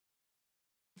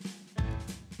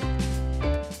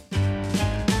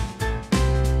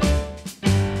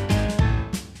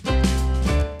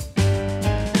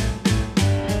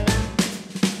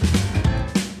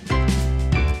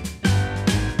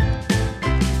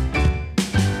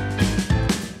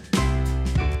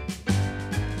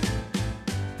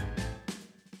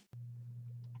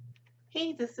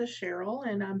this is Cheryl,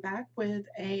 and I'm back with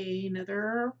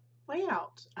another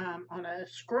layout on a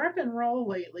scrap and roll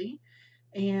lately.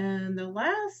 And the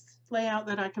last layout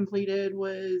that I completed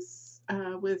was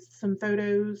with some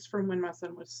photos from when my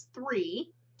son was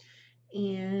 3.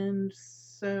 And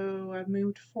so I've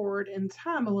moved forward in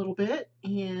time a little bit,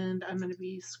 and I'm going to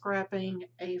be scrapping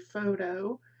a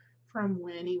photo from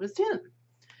when he was 10.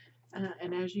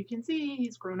 And as you can see,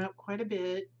 he's grown up quite a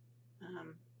bit.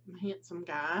 A handsome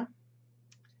guy.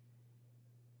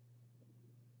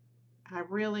 I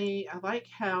like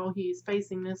how he's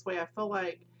facing this way. I feel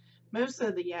like most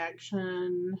of the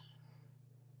action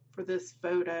for this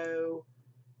photo,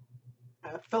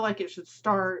 I feel like it should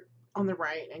start on the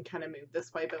right and kind of move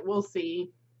this way, but we'll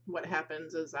see what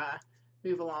happens as I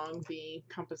move along. The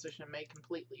composition may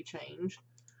completely change.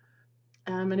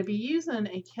 I'm going to be using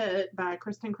a kit by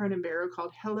Kristin Cronin-Barrow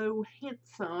called Hello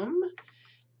Handsome,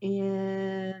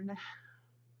 and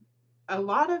a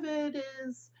lot of it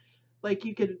is like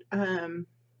you could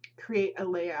create a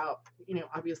layout,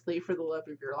 obviously for the love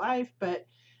of your life, but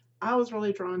I was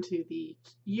really drawn to the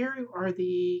 "You are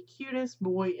the cutest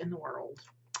boy in the world."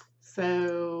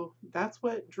 So that's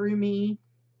what drew me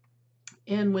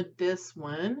in with this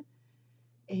one.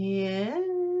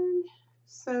 And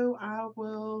so I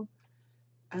will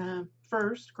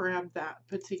first grab that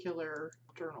particular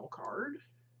journal card.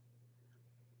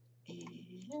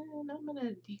 And I'm going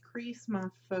to decrease my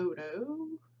photo,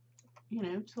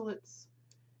 till it's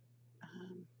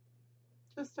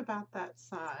just about that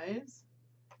size.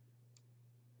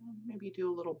 Maybe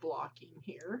do a little blocking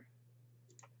here.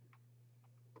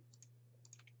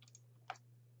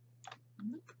 I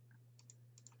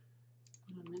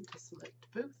meant to select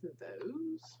both of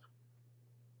those.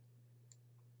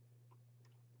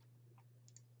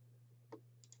 I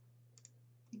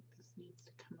think this needs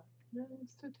to come up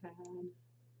just a tad.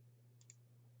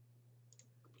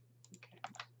 Okay.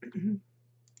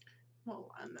 I'll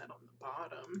line that on the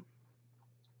bottom.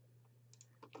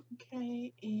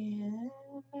 Okay, and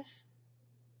let's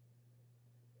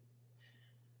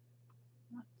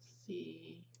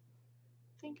see.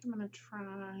 I think I'm going to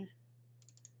try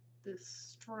this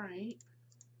stripe.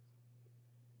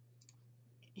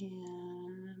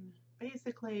 And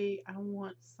basically, I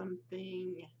want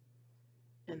something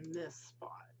in this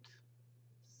spot.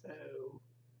 So,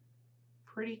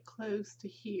 pretty close to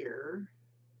here,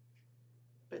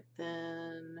 but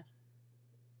then,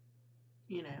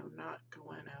 not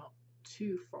going out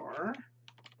too far.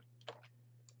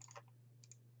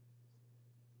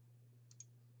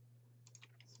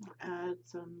 So add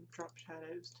some drop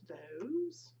shadows to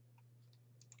those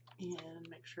and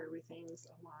make sure everything's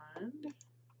aligned.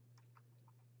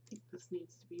 I think this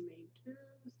needs to be made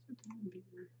just a tiny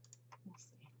bigger. We'll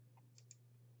see.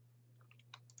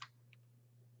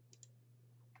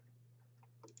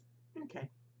 Okay,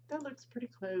 that looks pretty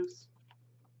close.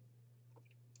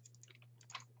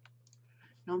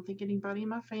 I don't think anybody in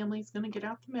my family is going to get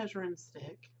out the measuring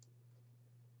stick.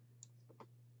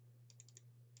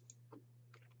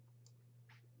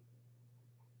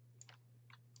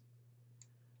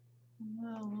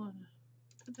 Well,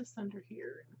 put this under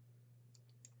here.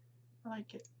 I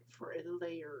like it for a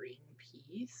layering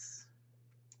piece.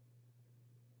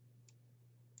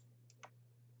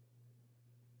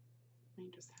 I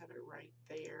can just have it right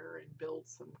there and build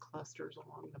some clusters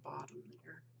along the bottom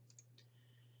there.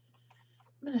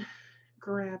 I'm going to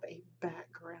grab a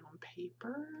background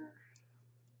paper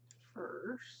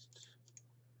first.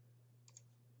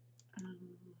 I don't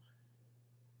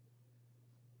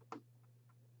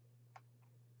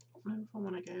know if I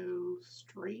want to go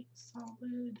straight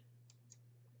solid.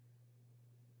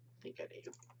 I think I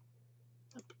do.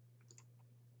 Yep.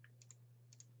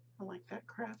 I like that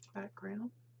craft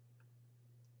background.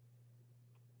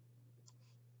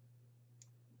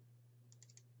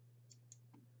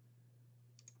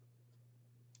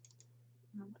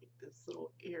 I like this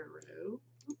little arrow.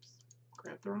 Oops,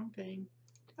 grabbed the wrong thing.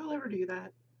 Don't ever do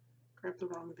that. Grab the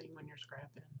wrong thing when you're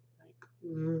scrapping. Like,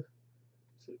 ugh,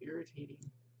 so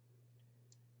irritating.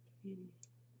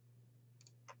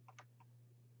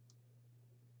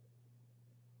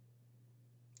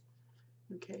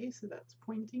 Okay, so that's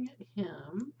pointing at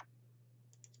him.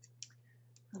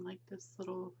 I like this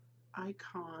little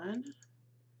icon.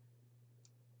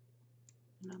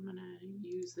 And I'm going to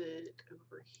use it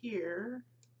over here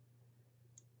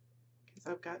because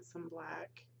I've got some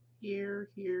black here,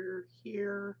 here,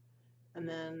 here, and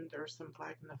then there's some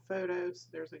black in the photo, so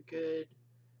there's a good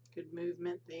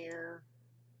movement there.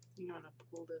 I think I'm going to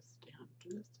pull this down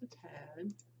just a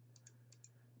tad.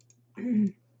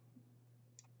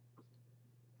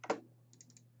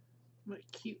 What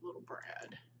a cute little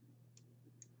Brad.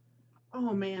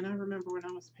 Oh man, I remember when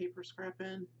I was paper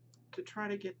scrapping to try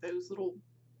to get those little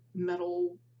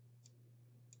metal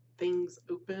things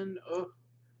open. Oh,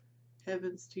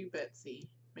 heavens to Betsy.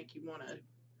 Make you want to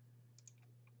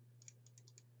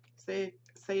say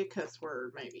a cuss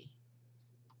word, maybe.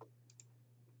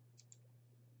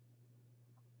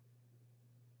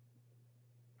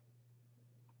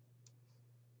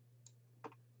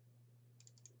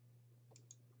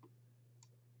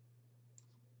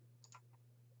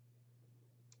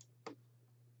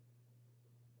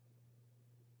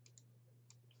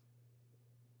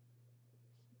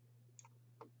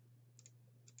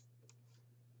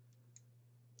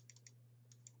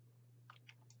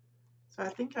 So I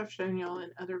think I've shown y'all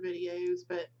in other videos,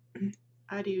 but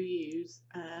I do use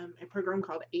a program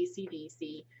called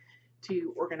ACDC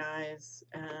to organize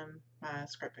my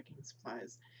scrapbooking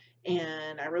supplies.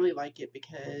 And I really like it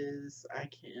because I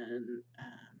can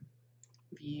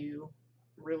view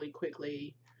really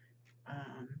quickly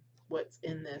what's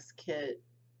in this kit.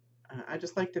 I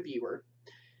just like the viewer.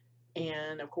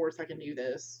 And of course I can do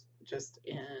this just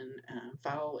in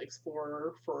File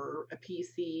Explorer for a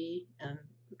PC, and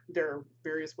there are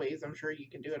various ways I'm sure you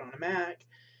can do it on a Mac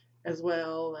as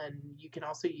well, and you can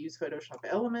also use Photoshop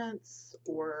Elements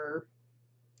or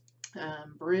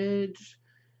Bridge.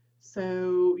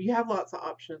 So you have lots of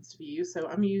options to view. So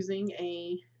I'm using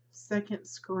a second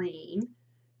screen,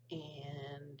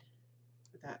 and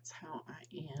that's how I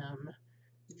am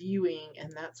viewing,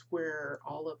 and that's where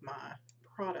all of my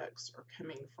products are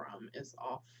coming from, is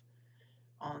off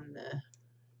on the,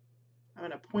 I'm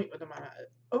going to point with them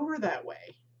over that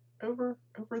way, over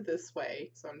this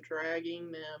way. So I'm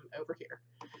dragging them over here,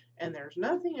 and there's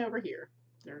nothing over here.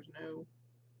 There's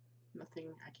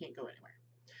nothing, I can't go anywhere.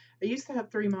 I used to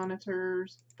have 3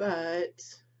 monitors, but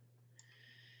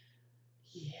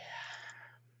yeah,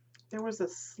 there was a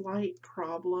slight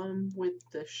problem with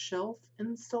the shelf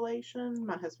installation.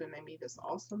 My husband made me this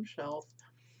awesome shelf,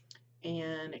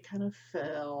 and it kind of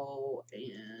fell,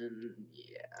 and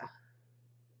yeah,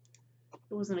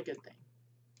 it wasn't a good thing.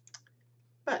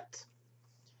 But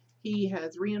he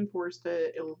has reinforced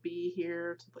it. It will be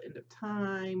here till the end of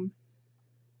time,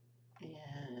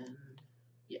 and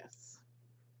yes.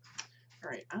 All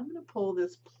right, I'm going to pull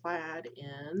this plaid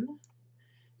in,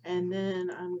 and then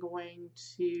I'm going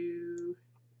to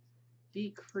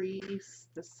decrease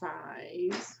the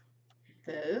size of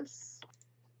this.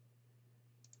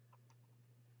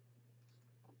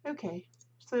 Okay,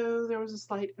 so there was a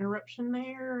slight interruption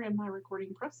there in my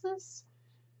recording process.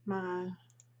 My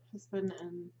husband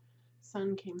and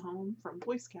son came home from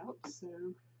Boy Scouts,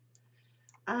 so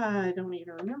I don't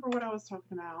even remember what I was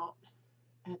talking about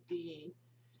at the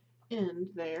end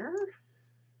there,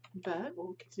 but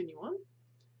we'll continue on.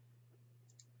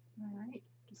 Alright,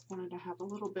 just wanted to have a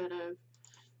little bit of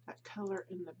that color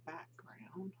in the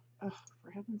background. Oh, for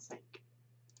heaven's sake.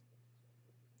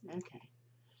 Okay,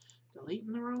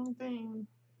 deleting the wrong thing.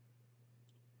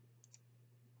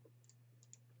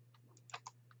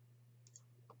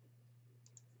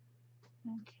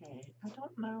 Okay, I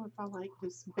don't know if I like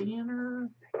this banner,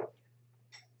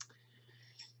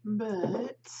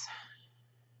 but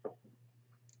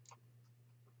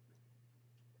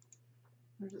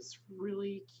there's this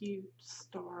really cute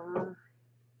star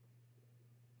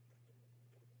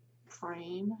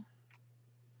frame.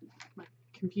 My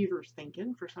computer's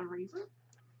thinking for some reason.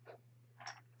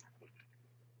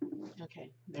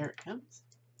 Okay, there it comes.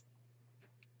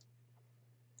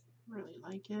 Really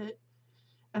like it.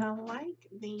 And I like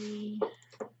the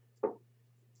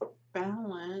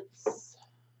balance,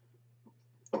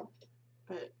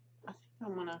 but I think I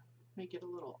want to make it a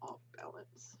little off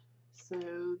balance. So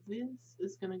this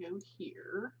is going to go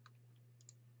here.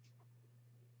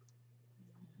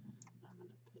 And I'm going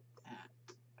to put that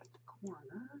at the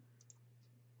corner.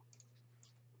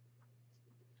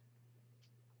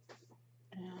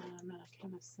 And I'm going to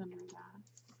kind of center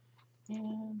that.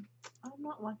 And I'm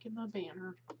not liking the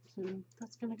banner, so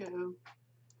that's going to go.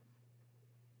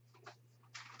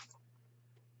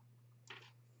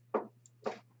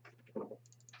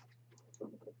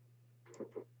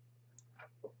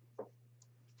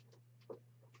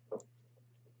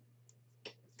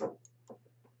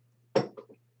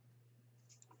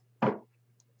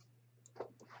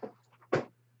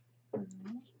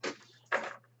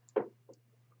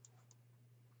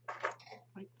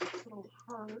 Like this little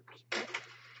heart.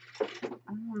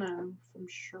 I don't know if I'm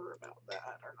sure about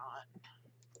that or not.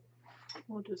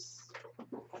 We'll just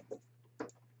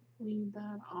leave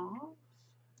that off.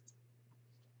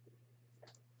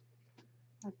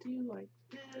 I do like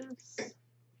this,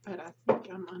 but I think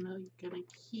I'm gonna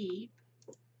keep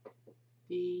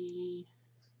the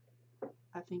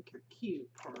I think you're cute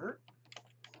part.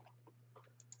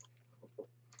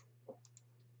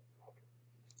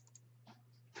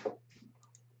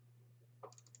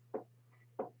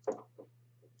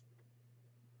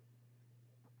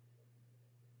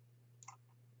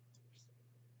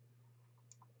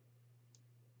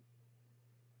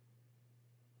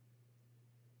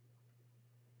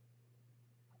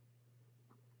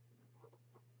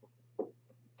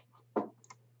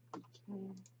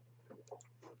 Okay.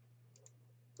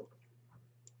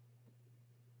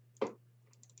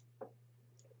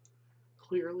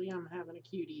 Clearly I'm having a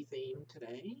cutie theme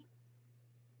today.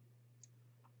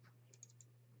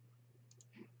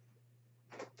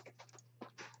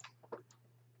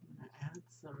 I'm going to add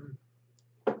some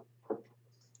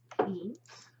paint,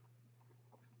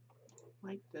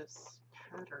 like this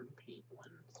pattern paint one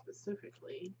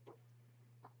specifically.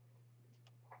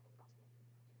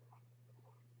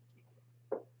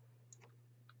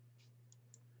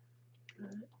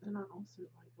 But then I also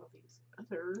like all these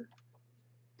other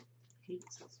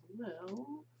paints as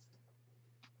well.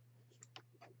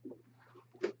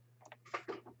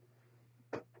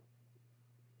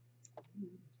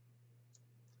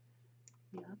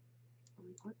 Yeah, I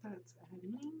like what that's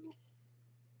adding.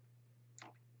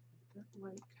 That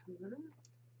light color.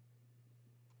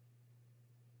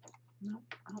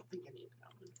 Nope, I don't think I need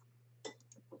that one.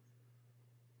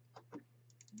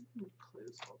 I'm going to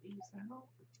close all these out.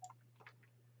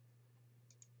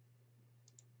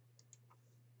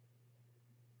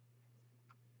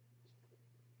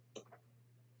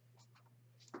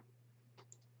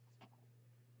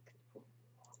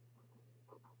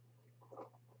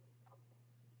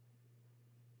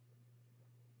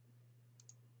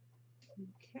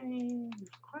 Okay, there's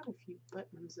quite a few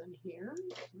buttons in here.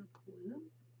 I'm going to pull in.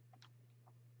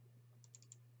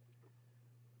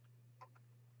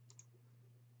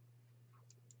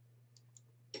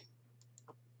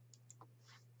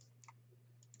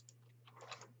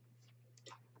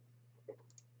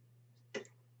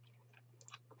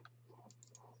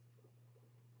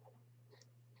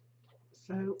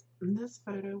 So this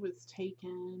photo was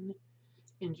taken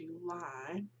in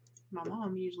July. My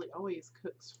mom usually always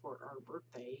cooks for our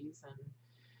birthdays,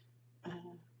 and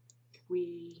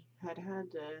we had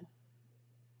to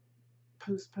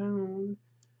postpone.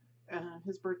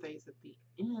 His birthday's at the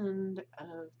end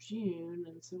of June,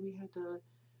 and so we had to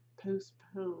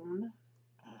postpone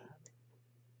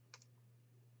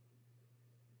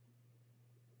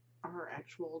our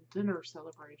actual dinner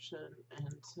celebration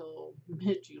until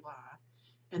mid-July.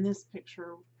 And this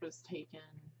picture was taken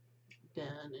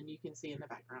then, and you can see in the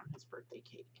background his birthday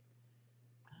cake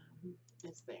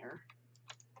is there.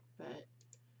 But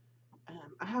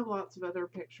I have lots of other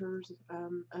pictures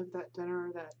of that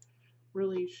dinner that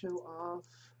really show off,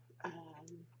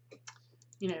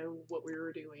 you know, what we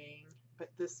were doing. But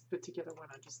this particular one,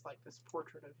 I just like this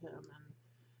portrait of him and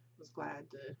was glad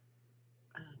to,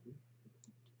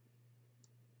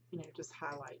 you know, just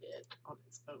highlight it on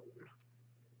its own.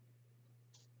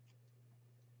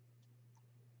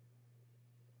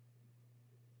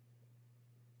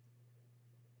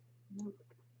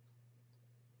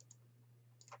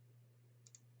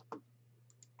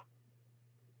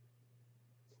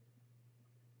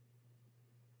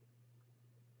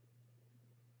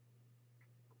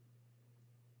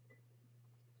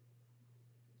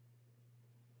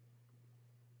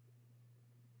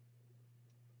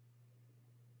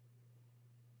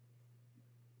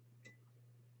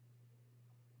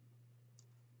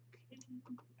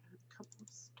 Add a couple of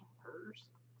stars.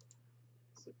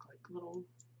 These look like little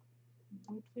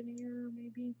wood veneer,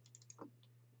 maybe.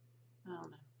 I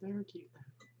don't know. They're cute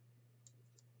though.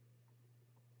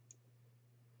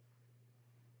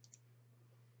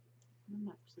 I'm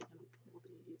actually going to pull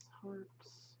these hearts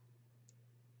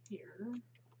here,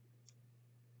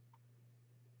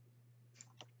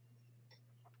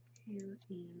 here,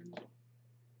 and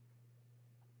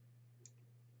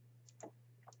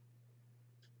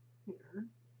here.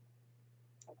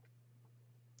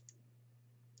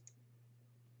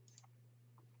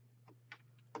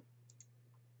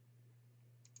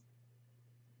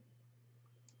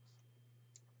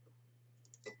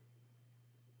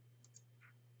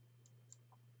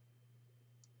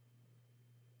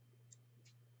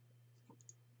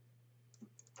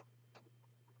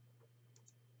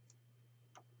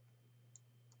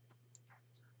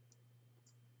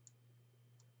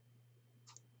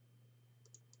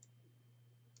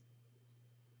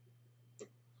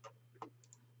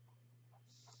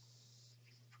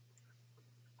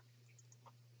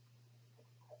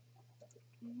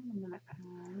 And I'm going to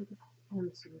add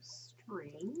in some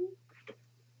string.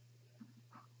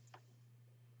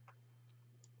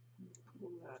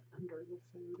 under the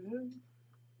photo.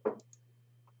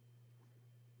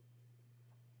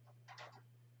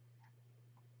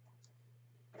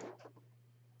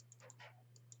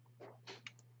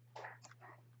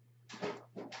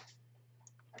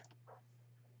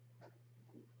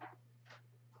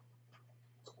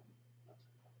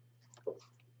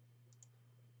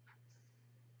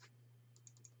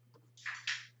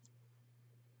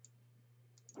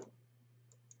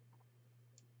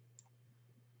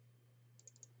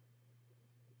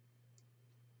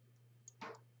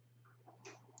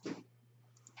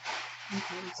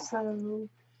 Okay, so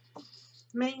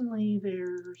mainly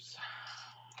there's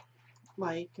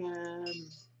like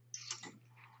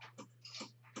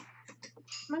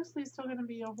mostly still going to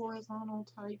be a horizontal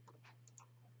type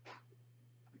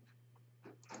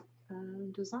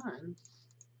design.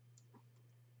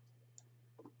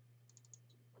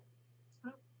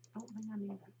 Oh, don't think I need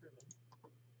that ribbon.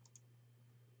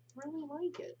 Really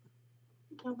like it.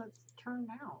 Look how that's turned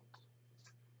out.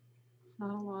 Not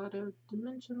a lot of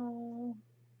dimensional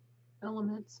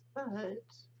elements, but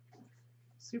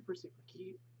super, super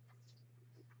cute.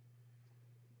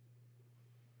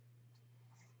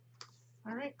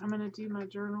 Alright, I'm going to do my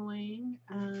journaling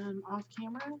off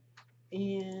camera.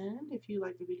 And if you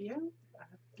like the video,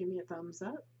 give me a thumbs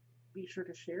up. Be sure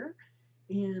to share.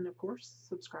 And of course,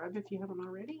 subscribe if you haven't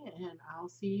already. And I'll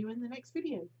see you in the next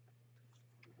video.